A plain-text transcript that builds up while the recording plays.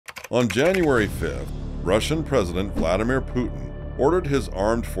On January 5th, Russian President Vladimir Putin ordered his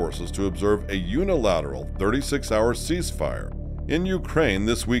armed forces to observe a unilateral 36-hour ceasefire in Ukraine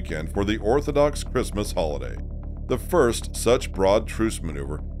this weekend for the Orthodox Christmas holiday, the first such broad truce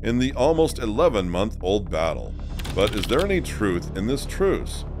maneuver in the almost 11-month-old battle. But is there any truth in this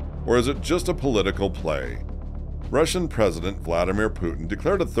truce, or is it just a political play? Russian President Vladimir Putin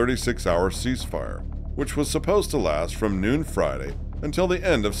declared a 36-hour ceasefire, which was supposed to last from noon Friday until the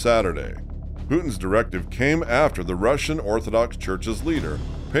end of Saturday. Putin's directive came after the Russian Orthodox Church's leader,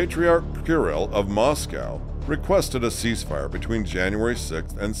 Patriarch Kirill of Moscow, requested a ceasefire between January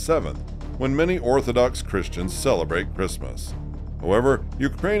 6th and 7th, when many Orthodox Christians celebrate Christmas. However,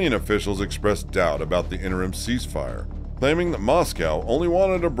 Ukrainian officials expressed doubt about the interim ceasefire, claiming that Moscow only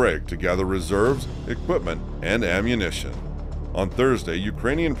wanted a break to gather reserves, equipment, and ammunition. On Thursday,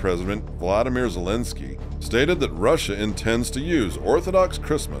 Ukrainian President Volodymyr Zelensky stated that Russia intends to use Orthodox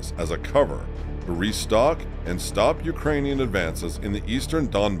Christmas as a cover to restock and stop Ukrainian advances in the eastern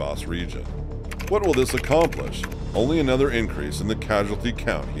Donbas region. What will this accomplish? Only another increase in the casualty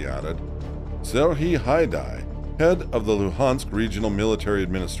count, he added. Serhiy Haidai, head of the Luhansk Regional Military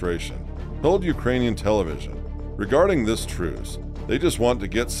Administration, told Ukrainian television, regarding this truce, they just want to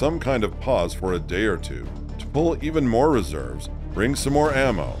get some kind of pause for a day or two, to pull even more reserves, bring some more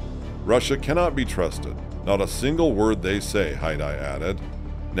ammo. Russia cannot be trusted, not a single word they say, Haidai added.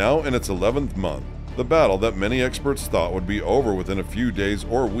 Now in its 11th month, the battle that many experts thought would be over within a few days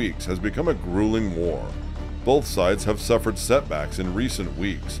or weeks has become a grueling war. Both sides have suffered setbacks in recent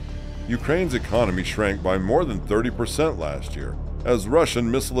weeks. Ukraine's economy shrank by more than 30% last year, as Russian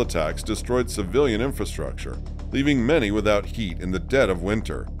missile attacks destroyed civilian infrastructure, leaving many without heat in the dead of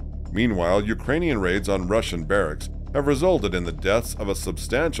winter. Meanwhile, Ukrainian raids on Russian barracks have resulted in the deaths of a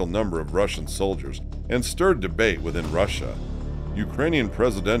substantial number of Russian soldiers and stirred debate within Russia. Ukrainian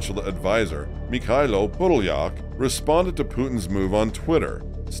presidential advisor Mikhailo Podolyak responded to Putin's move on Twitter,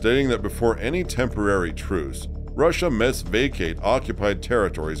 stating that before any temporary truce, Russia must vacate occupied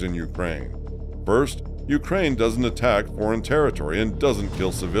territories in Ukraine. First, Ukraine doesn't attack foreign territory and doesn't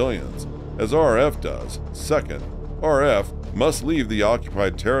kill civilians, as RF does. Second, RF must leave the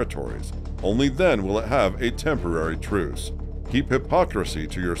occupied territories. Only then will it have a temporary truce. Keep hypocrisy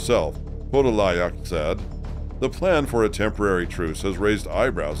to yourself, Podolyak said. The plan for a temporary truce has raised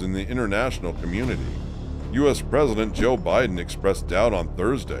eyebrows in the international community. U.S. President Joe Biden expressed doubt on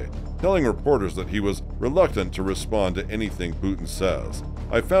Thursday, telling reporters that he was reluctant to respond to anything Putin says.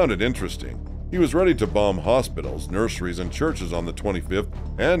 I found it interesting. He was ready to bomb hospitals, nurseries, and churches on the 25th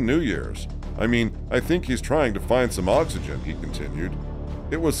and New Year's. I think he's trying to find some oxygen, he continued.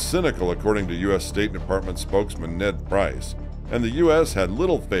 It was cynical, according to U.S. State Department spokesman Ned Price, and the U.S. had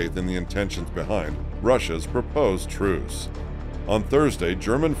little faith in the intentions behind Russia's proposed truce. On Thursday,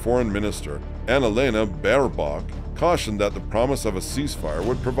 German Foreign Minister Annalena Baerbock cautioned that the promise of a ceasefire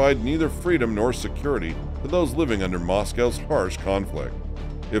would provide neither freedom nor security to those living under Moscow's harsh conflict.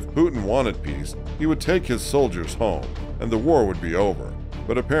 If Putin wanted peace, he would take his soldiers home, and the war would be over.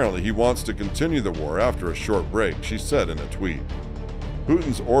 But apparently he wants to continue the war after a short break, she said in a tweet.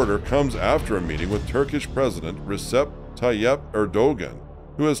 Putin's order comes after a meeting with Turkish President Recep Tayyip Erdogan,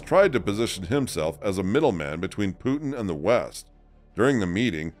 who has tried to position himself as a middleman between Putin and the West. During the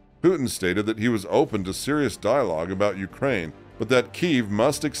meeting, Putin stated that he was open to serious dialogue about Ukraine, but that Kyiv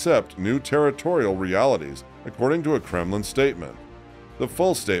must accept new territorial realities, according to a Kremlin statement. The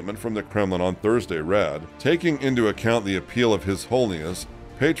full statement from the Kremlin on Thursday read, taking into account the appeal of His Holiness,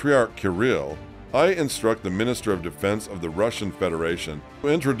 Patriarch Kirill, I instruct the Minister of Defense of the Russian Federation to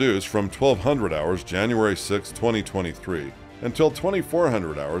introduce from 1200 hours January 6, 2023 until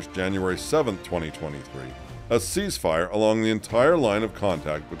 2400 hours January 7, 2023, a ceasefire along the entire line of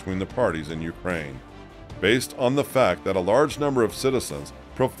contact between the parties in Ukraine. Based on the fact that a large number of citizens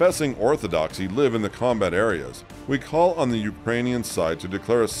professing Orthodoxy live in the combat areas, we call on the Ukrainian side to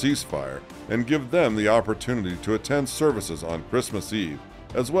declare a ceasefire and give them the opportunity to attend services on Christmas Eve,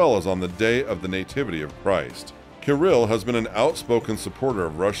 as well as on the day of the Nativity of Christ. Kirill has been an outspoken supporter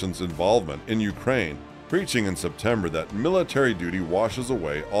of Russia's involvement in Ukraine, preaching in September that military duty washes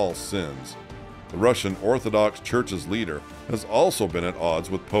away all sins. The Russian Orthodox Church's leader has also been at odds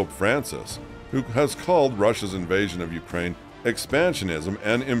with Pope Francis, who has called Russia's invasion of Ukraine expansionism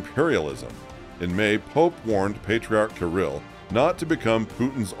and imperialism. In May, Pope warned Patriarch Kirill not to become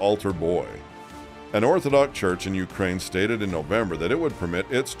Putin's altar boy. An Orthodox church in Ukraine stated in November that it would permit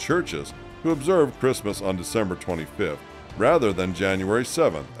its churches to observe Christmas on December 25th rather than January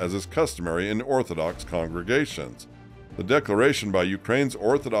 7th, as is customary in Orthodox congregations. The declaration by Ukraine's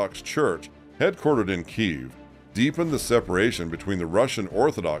Orthodox Church, headquartered in Kyiv, deepened the separation between the Russian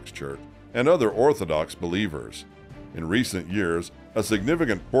Orthodox Church and other Orthodox believers. In recent years, a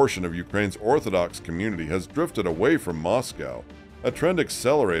significant portion of Ukraine's Orthodox community has drifted away from Moscow, a trend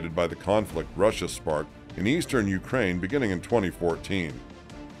accelerated by the conflict Russia sparked in eastern Ukraine beginning in 2014.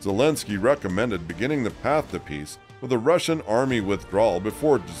 Zelensky recommended beginning the path to peace with a Russian army withdrawal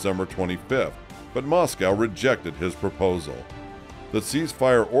before December 25th, but Moscow rejected his proposal. The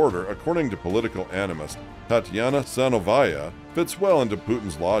ceasefire order, according to political analyst Tatyana Sanovaya, fits well into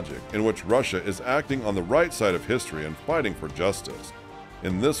Putin's logic, in which Russia is acting on the right side of history and fighting for justice.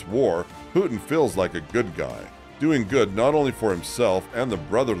 In this war, Putin feels like a good guy, doing good not only for himself and the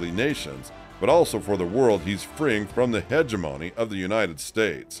brotherly nations, but also for the world he's freeing from the hegemony of the United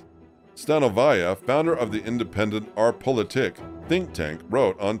States. Stanovaya, founder of the independent Arpolitik think tank,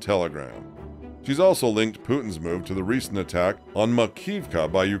 wrote on Telegram. She's also linked Putin's move to the recent attack on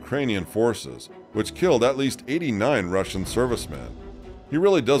Makivka by Ukrainian forces, which killed at least 89 Russian servicemen. He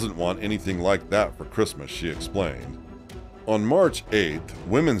really doesn't want anything like that for Christmas, she explained. On March 8th,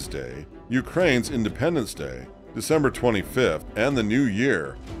 Women's Day, Ukraine's Independence Day, December 25th, and the New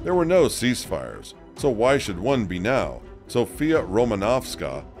Year, there were no ceasefires, so why should one be now? Sofia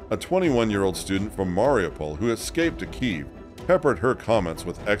Romanovska, a 21-year-old student from Mariupol who escaped to Kyiv, peppered her comments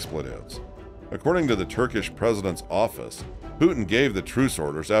with expletives. According to the Turkish president's office, Putin gave the truce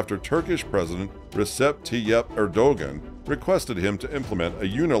orders after Turkish President Recep Tayyip Erdogan requested him to implement a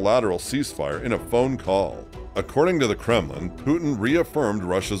unilateral ceasefire in a phone call. According to the Kremlin, Putin reaffirmed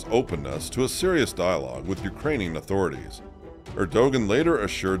Russia's openness to a serious dialogue with Ukrainian authorities. Erdogan later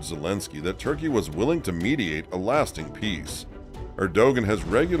assured Zelensky that Turkey was willing to mediate a lasting peace. Erdogan has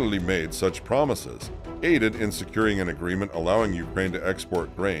regularly made such promises, aided in securing an agreement allowing Ukraine to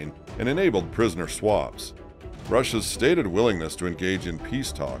export grain, and enabled prisoner swaps. Russia's stated willingness to engage in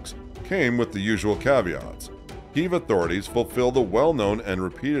peace talks came with the usual caveats. Kyiv authorities fulfill the well-known and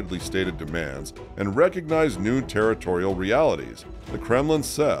repeatedly stated demands and recognize new territorial realities, the Kremlin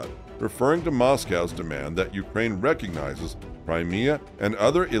said, referring to Moscow's demand that Ukraine recognizes Crimea and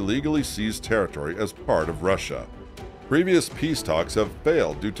other illegally seized territory as part of Russia. Previous peace talks have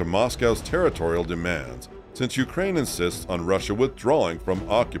failed due to Moscow's territorial demands, since Ukraine insists on Russia withdrawing from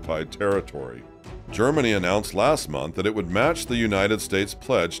occupied territory. Germany announced last month that it would match the United States'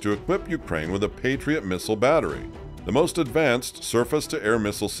 pledge to equip Ukraine with a Patriot missile battery, the most advanced surface-to-air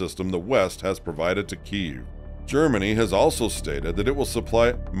missile system the West has provided to Kyiv. Germany has also stated that it will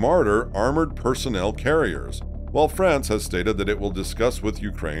supply Marder armored personnel carriers, while France has stated that it will discuss with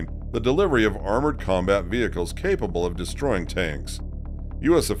Ukraine the delivery of armored combat vehicles capable of destroying tanks.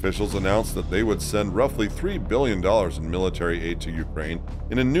 U.S. officials announced that they would send roughly $3 billion in military aid to Ukraine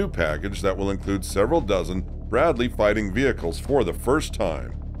in a new package that will include several dozen Bradley fighting vehicles for the first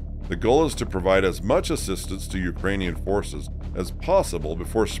time. The goal is to provide as much assistance to Ukrainian forces as possible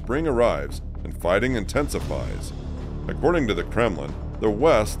before spring arrives and fighting intensifies. According to the Kremlin, the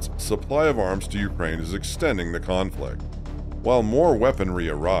West's supply of arms to Ukraine is extending the conflict. While more weaponry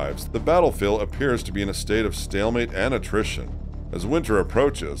arrives, the battlefield appears to be in a state of stalemate and attrition. As winter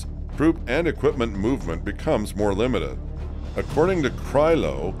approaches, troop and equipment movement becomes more limited. According to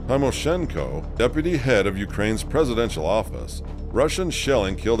Krylo Tymoshenko, deputy head of Ukraine's presidential office, Russian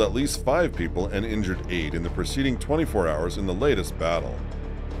shelling killed at least 5 people and injured 8 in the preceding 24 hours in the latest battle.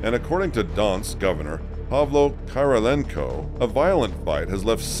 And according to Donetsk governor Pavlo Kyrylenko, a violent fight has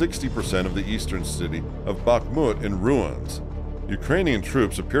left 60% of the eastern city of Bakhmut in ruins. Ukrainian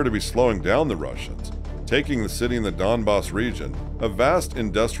troops appear to be slowing down the Russians, taking the city in the Donbas region, a vast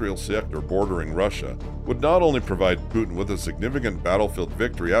industrial sector bordering Russia, would not only provide Putin with a significant battlefield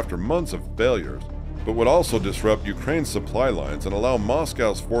victory after months of failures, but would also disrupt Ukraine's supply lines and allow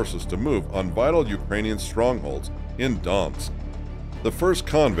Moscow's forces to move on vital Ukrainian strongholds in Donetsk. The first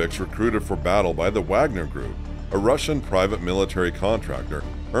convicts recruited for battle by the Wagner Group, a Russian private military contractor,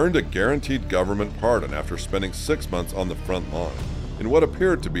 earned a guaranteed government pardon after spending 6 months on the front line, in what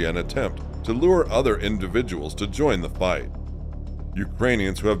appeared to be an attempt to lure other individuals to join the fight.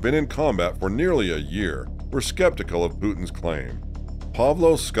 Ukrainians who have been in combat for nearly a year were skeptical of Putin's claim.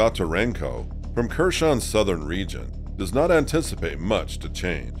 Pavlo Skotarenko, from Kherson's southern region, does not anticipate much to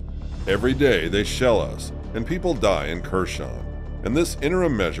change. Every day they shell us, and people die in Kherson, and this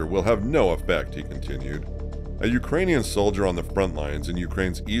interim measure will have no effect, he continued. A Ukrainian soldier on the front lines in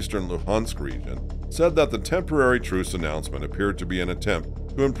Ukraine's eastern Luhansk region said that the temporary truce announcement appeared to be an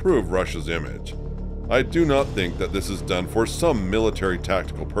attempt to improve Russia's image. I do not think that this is done for some military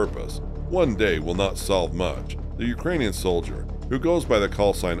tactical purpose. One day will not solve much, the Ukrainian soldier, who goes by the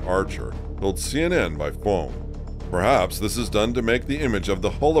call sign Archer, told CNN by phone. Perhaps this is done to make the image of the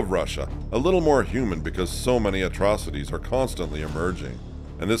whole of Russia a little more human because so many atrocities are constantly emerging,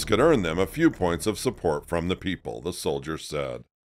 and this could earn them a few points of support from the people, the soldier said.